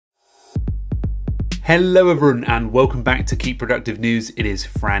Hello everyone and welcome back to Keep Productive News. It is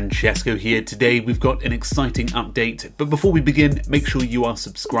Francesco here. Today we've got an exciting update, but before we begin, make sure you are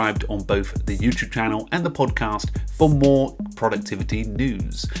subscribed on both the YouTube channel and the podcast for more productivity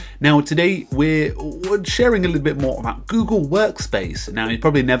news. Now today we're sharing a little bit more about Google Workspace. Now you've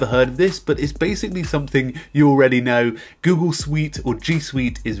probably never heard of this, but it's basically something you already know. Google Suite or G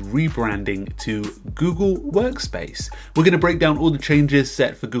Suite is rebranding to Google Workspace. We're going to break down all the changes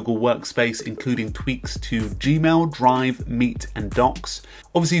set for Google Workspace, including tweaks to Gmail, Drive, Meet and Docs.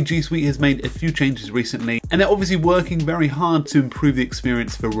 Obviously G Suite has made a few changes recently and they're obviously working very hard to improve the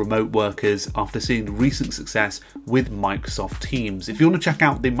experience for remote workers after seeing recent success with Microsoft Teams. If you want to check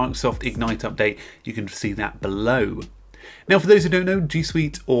out the Microsoft Ignite update, you can see that below. Now, for those who don't know, G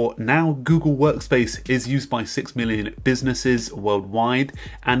Suite, or now Google Workspace, is used by 6 million businesses worldwide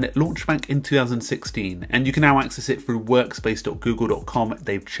and it launched back in 2016. And you can now access it through workspace.google.com.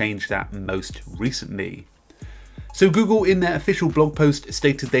 They've changed that most recently. So Google, in their official blog post,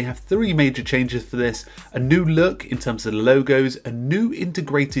 stated they have 3 major changes for this: a new look in terms of the logos, a new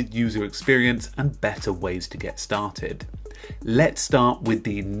integrated user experience, and better ways to get started. Let's start with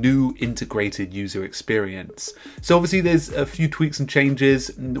the new integrated user experience. So obviously there's a few tweaks and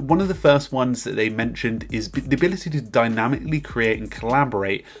changes. One of the first ones that they mentioned is the ability to dynamically create and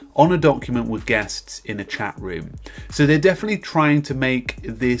collaborate on a document with guests in a chat room. So they're definitely trying to make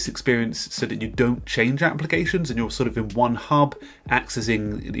this experience so that you don't change applications and you're sort of in one hub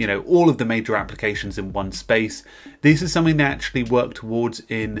accessing, all of the major applications in one space. This is something they actually worked towards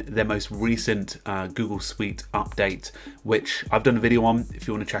in their most recent Google Suite update, which I've done a video on if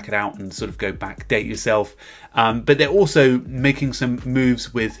you want to check it out and sort of go backdate yourself. But they're also making some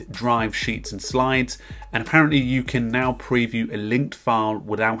moves with Drive, Sheets and Slides. And apparently you can now preview a linked file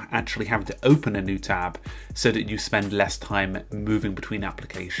without actually having to open a new tab so that you spend less time moving between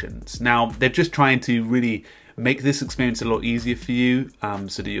applications. Now, they're just trying to really make this experience a lot easier for you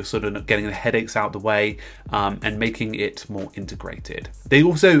so that you're sort of getting the headaches out of the way and making it more integrated. They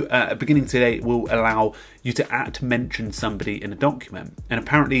also, beginning today, will allow you to mention somebody in a document. And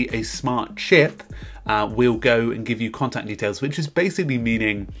apparently a smart chip will go and give you contact details, which is basically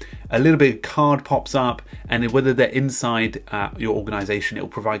meaning a little bit of card pops up, and whether they're inside your organization, it will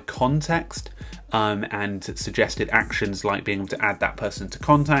provide context and suggested actions like being able to add that person to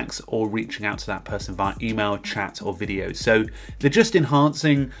contacts or reaching out to that person via email, chat or video. So they're just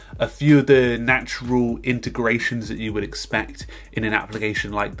enhancing a few of the natural integrations that you would expect in an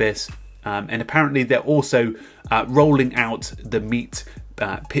application like this. And apparently they're also rolling out the Meet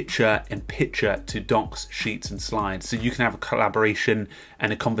picture and picture to Docs, Sheets and Slides, so you can have a collaboration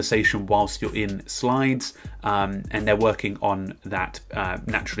and a conversation whilst you're in Slides, and they're working on that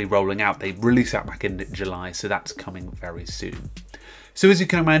naturally rolling out. They released that back in July, so that's coming very soon. So as you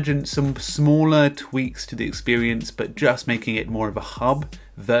can imagine, some smaller tweaks to the experience, but just making it more of a hub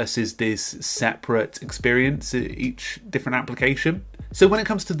versus this separate experience in each different application. So when it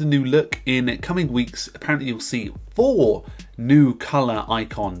comes to the new look, in coming weeks, apparently you'll see 4 new color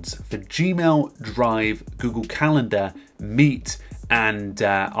icons for Gmail, Drive, Google Calendar, Meet, and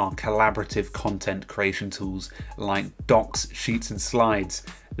our collaborative content creation tools like Docs, Sheets and Slides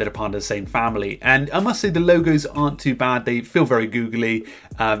that are part of the same family. And I must say the logos aren't too bad. They feel very googly.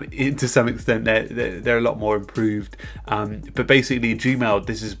 To some extent they're a lot more improved. But basically Gmail,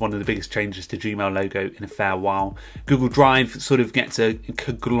 this is one of the biggest changes to Gmail logo in a fair while. Google Drive sort of gets a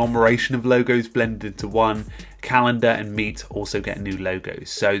conglomeration of logos blended into one. Calendar and Meet also get new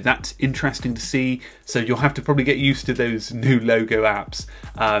logos, so that's interesting to see. So you'll have to probably get used to those new logo apps,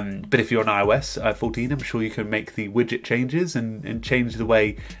 but if you're on iOS 14, I'm sure you can make the widget changes and change the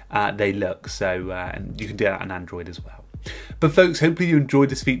way they look. So and you can do that on Android as well. But folks, hopefully you enjoyed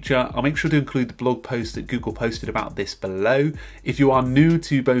this feature. I'll make sure to include the blog post that Google posted about this below. If you are new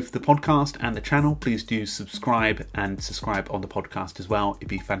to both the podcast and the channel, please do subscribe on the podcast as well. It'd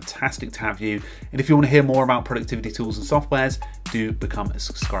be fantastic to have you. And if you want to hear more about productivity tools and softwares, do become a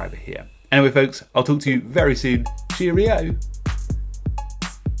subscriber here. Anyway, folks, I'll talk to you very soon. Cheerio.